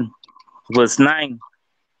 13, verse 9.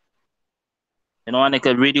 You know, and I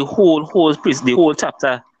can read the whole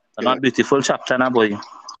chapter. Not beautiful chapter now, boy.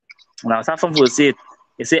 Now, start from verse 8.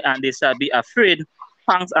 It says, and they shall be afraid,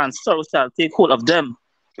 pangs and sorrow shall take hold of them.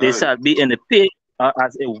 They shall be in the pit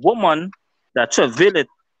as a woman that travaileth.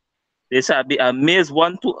 They shall be amazed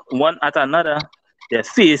one at another. Their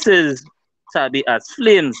faces shall be as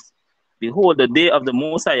flames. Behold, the day of the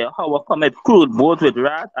Most High Yahweh cometh cruel, both with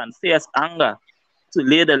wrath and fierce anger, to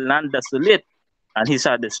lay the land desolate, and he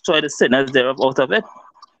shall destroy the sinners thereof out of it.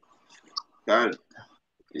 God.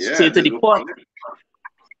 Yeah, straight to the point.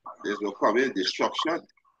 There's no coming, destruction.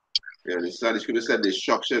 Yeah, the scripture said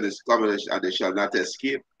destruction is coming and they shall not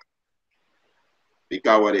escape.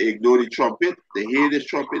 Because when they ignore the trumpet, they hear this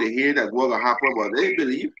trumpet, they hear that what will happen, but they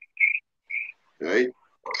believe. Right?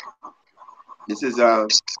 This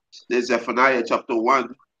is Zephaniah chapter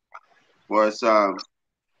 1, verse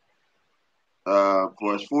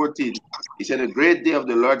 14. He said, the great day of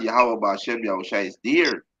the Lord Yahweh Ba'ashem Yahushua is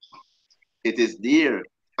dear. It is dear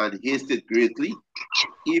and hasted greatly.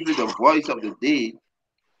 Even the voice of the day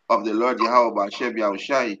of the Lord Yahweh Ba'ashem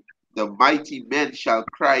Yahushua, the mighty men shall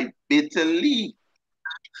cry bitterly.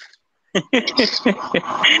 Yeah.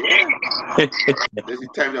 There's the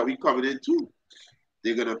time that we coming in too.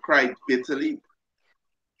 They're gonna cry bitterly.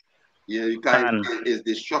 Yeah, you can't. It's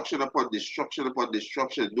destruction upon destruction upon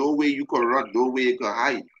destruction. No way you can run. No way you can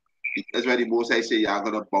hide. That's why the most I say you're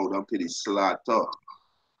gonna bow down to the slaughter.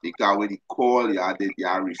 Because when he call you, you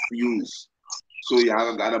refuse. So you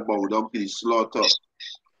are gonna bow down to the slaughter.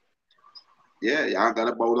 Yeah, you are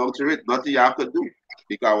gonna bow down to it. Nothing you have to do.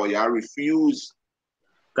 Because when you refuse,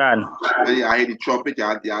 Can. when you hear the trumpet,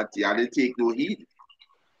 you didn't take no heed.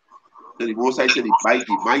 So the most I said the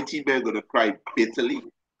mighty man gonna cry bitterly.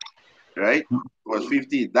 Right? Verse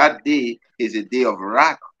 15. That day is a day of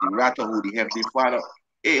wrath, the wrath of who? The Heavenly Father.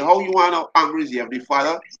 Hey, how you wanna angry the Heavenly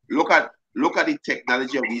Father? Look at the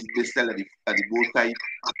technology of these missiles that the most time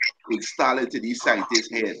install into these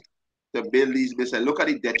scientists' head to build these missiles. Look at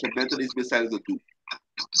the detrimental these missiles will do.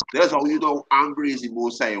 That's how you know angry is the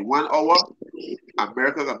most time. In 1 hour,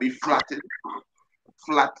 America gonna be flat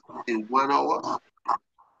in 1 hour.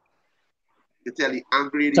 You tell the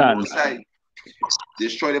angry the most time.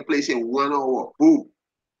 Destroy the place in 1 hour. Boom.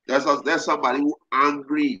 There's somebody who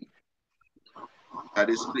angry at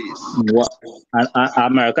this place. And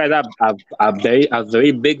America is a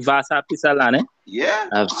very big vast piece of land, eh? Yeah.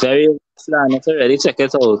 A very vast land. It's already check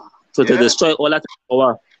it out. So to destroy all that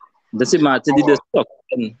power, this is to the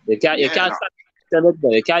destruction. You can't tell it,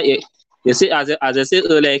 but you see, as I said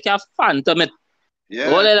earlier, you can't phantom it.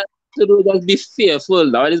 Yeah. All that to do is be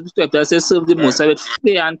fearful. That is scripture says serve the most with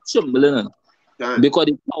fear and trembling. Because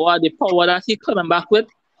the power that he coming back with,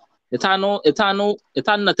 it had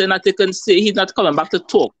nothing that he can say. He's not coming back to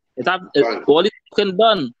talk. All the talking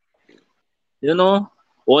done. You know,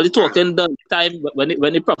 all the talking done. Time when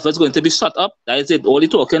the prophet's going to be shut up, that is it. All the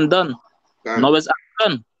talking done. Now it's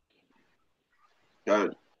done.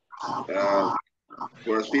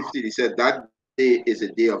 Verse 15, he said, that day is a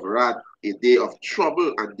day of wrath, a day of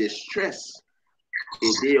trouble and distress,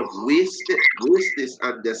 a day of wasteness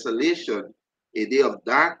and desolation, a day of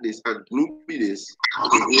darkness and gloominess, a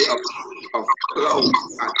day of clouds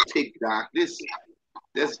and thick darkness.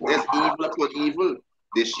 There's evil upon evil,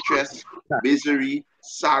 distress, misery,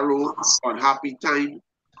 sorrow, unhappy time.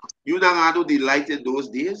 You not have to delight in those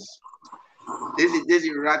days. This is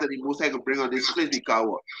wrath that the Most High can bring on this place because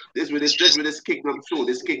what? This with this kingdom so.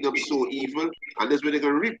 This kingdom so evil, and this where they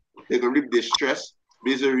can reap. They can reap distress,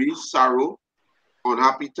 misery, sorrow,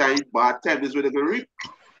 unhappy time, bad time. This is where they can reap.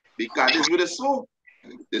 Because this is where they sow.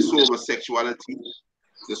 They sow homosexuality,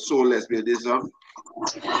 the soul lesbianism,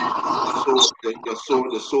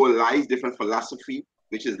 the soul lies, different philosophy,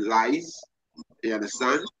 which is lies. You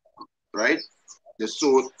understand? Right? The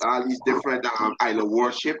soul, all these different idol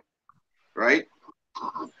worship, right?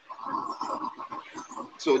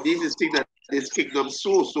 So these is things that this kingdom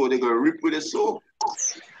sow, so they're gonna reap with the soul.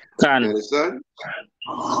 You understand?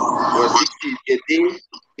 Verse 16,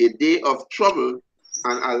 a day of trouble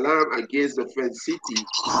and alarm against the fenced city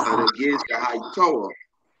and against the high tower.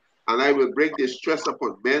 And I will bring distress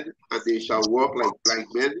upon men, and they shall walk like blind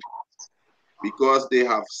men, because they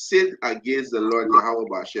have sinned against the Lord Yahweh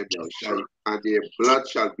Bashem Yahushai, and their blood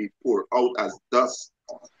shall be poured out as dust,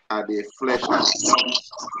 and their flesh as dung.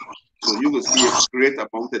 So you will see a great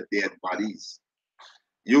amount of dead bodies.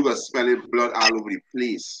 You will smell blood all over the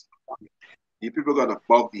place. You people are gonna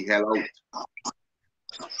bug the hell out.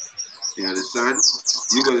 You understand?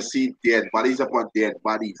 You're gonna see dead bodies upon dead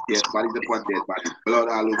bodies, blood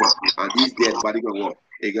all over. And these dead bodies gonna what?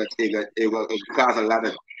 It gonna cause a lot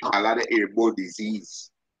of airborne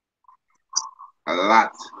disease. A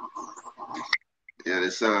lot. You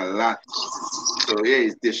understand? A lot. So yeah,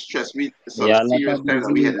 it's distress me. Some serious time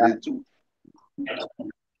that we headed into.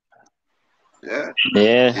 Yeah.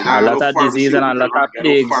 Yeah, a lot of disease and a lot of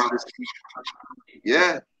plagues.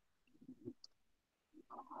 Yeah.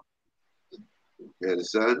 You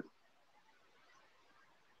understand?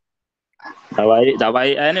 That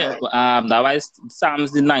why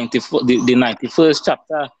Psalms the 91st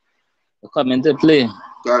chapter come into play.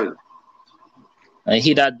 God. And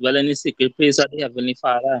he that dwell in the secret place of the Heavenly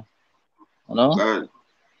Father. You know? God.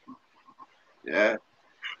 Yeah.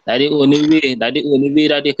 That's the only way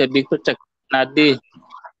that they can be protected that day.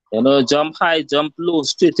 You know, jump high, jump low,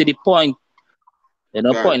 straight to the point. You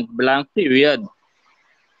know, point blank period.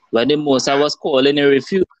 When the Most High was calling, you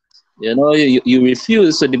refused. You know, you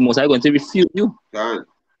refuse, so the Most High going to refuse you. God.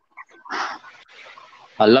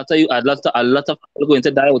 A lot of people going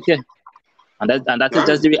to die out here, and that is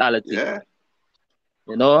just the reality. Yeah.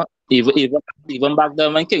 You know, even back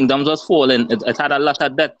then when kingdoms was falling, it had a lot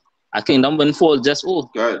of death. A kingdom wouldn't fall just so.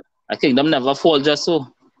 God. A kingdom never fall just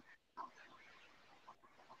so.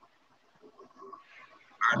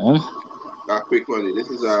 That quick one. This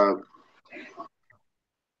is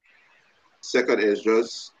Second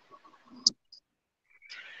Esdras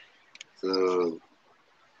uh,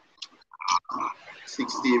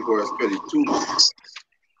 16 verse 22.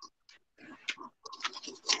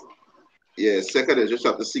 Yeah, second Ezra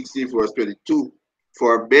chapter 16 verse 22.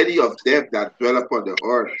 For many of them that dwell upon the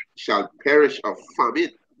earth shall perish of famine.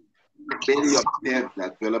 Many of them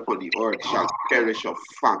that dwell upon the earth shall perish of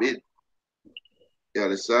famine. You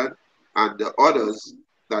understand? And the others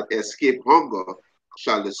that escape hunger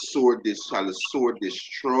shall the sword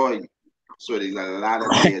destroy. So there's a lot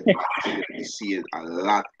of dead bodies. You're gonna be seeing a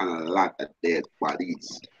lot and a lot of dead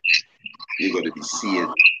bodies. You're gonna be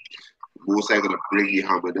seeing. Most are gonna bring the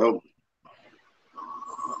hammer down.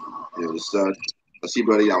 You understand? I see,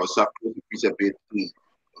 brother, I was supposed to preach a bit too.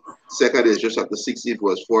 Second is just chapter 16,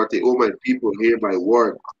 verse 40. Oh, my people, hear my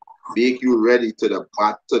word. Make you ready to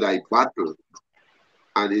thy battle.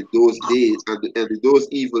 And in those days, and in those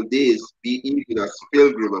evil days, be even as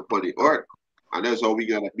pilgrim upon the earth. And that's how we're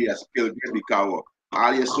gonna be as pilgrim because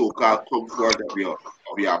all your so-called comfort of your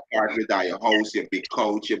apartment, or your house, your big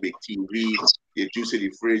couch, your big TV, your juice in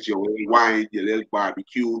the fridge, your wine, your little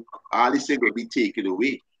barbecue, all these things will be taken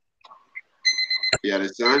away. You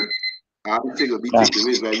understand? All these things will be taken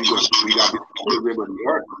away. Where we got to be pilgrim on the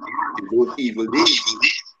earth in those evil days.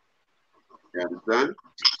 You understand?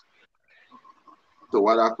 So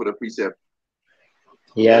what after the precept?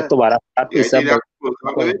 Yeah, to what I Yeah, I think precept.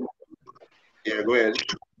 yeah, go ahead.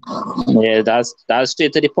 Yeah, that's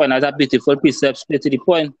straight to the point. That's a beautiful precept, straight to the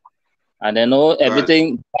point. And you know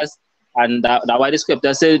everything. And that why the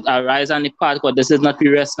scripture said, "Arise and depart, because this is not the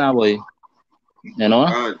rest now, boy." You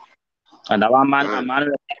know. And that one man, a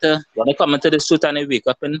man, when they come into the truth and they wake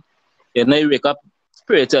up, and you know, you wake up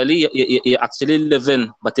spiritually, you actually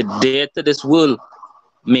living, but you're dead to this world,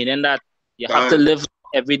 meaning that you have to live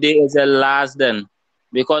every day as your last then,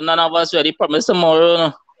 because none of us really promise tomorrow.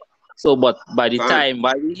 No? So, but by the time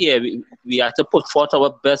while we're here, we have to put forth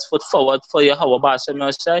our best foot forward for Yahweh Bashem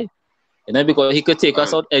Yoshai, you know, because he could take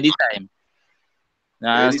us out anytime. You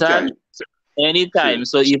understand? Anytime.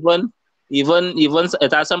 So even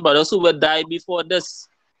it has some brothers who will die before this.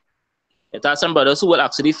 It has some brothers who will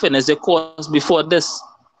actually finish the course before this.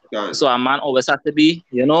 So a man always has to be,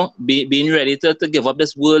 you know, being ready to give up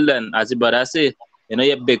this world. And as the brother say, you know,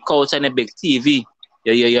 your big couch and a big TV,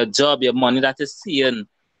 your job, your money that is seeing.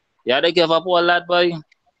 You have to give up all that, boy.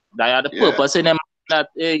 That are the purpose in them that,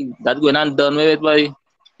 hey, that going and done with it, boy.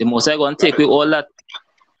 The most I going to take with all that.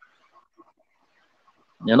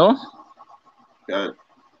 You know? Yeah.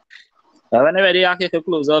 When you ready, I can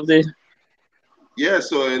close off the. Yeah,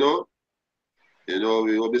 so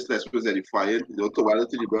we always let's present the fire. You know, to one of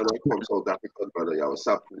the brother from South Africa, brother, yeah, what's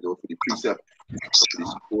up, you know, for the precept, for the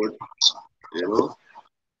support, you know.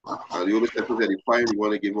 And we always let's present the fire. We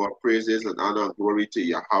want to give our praises and honor and glory to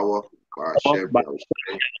Yahweh, Hashem,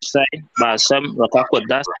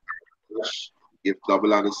 give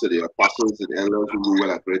double honors to the apostles and elders who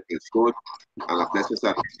rule at great stone, and a blessed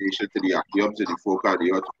salutation to the Achiums and the folk on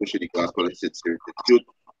the earth to push the gospel and sincerity and truth.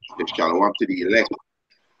 Shalom to the elect.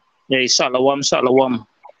 Yeah, shalom, shalom.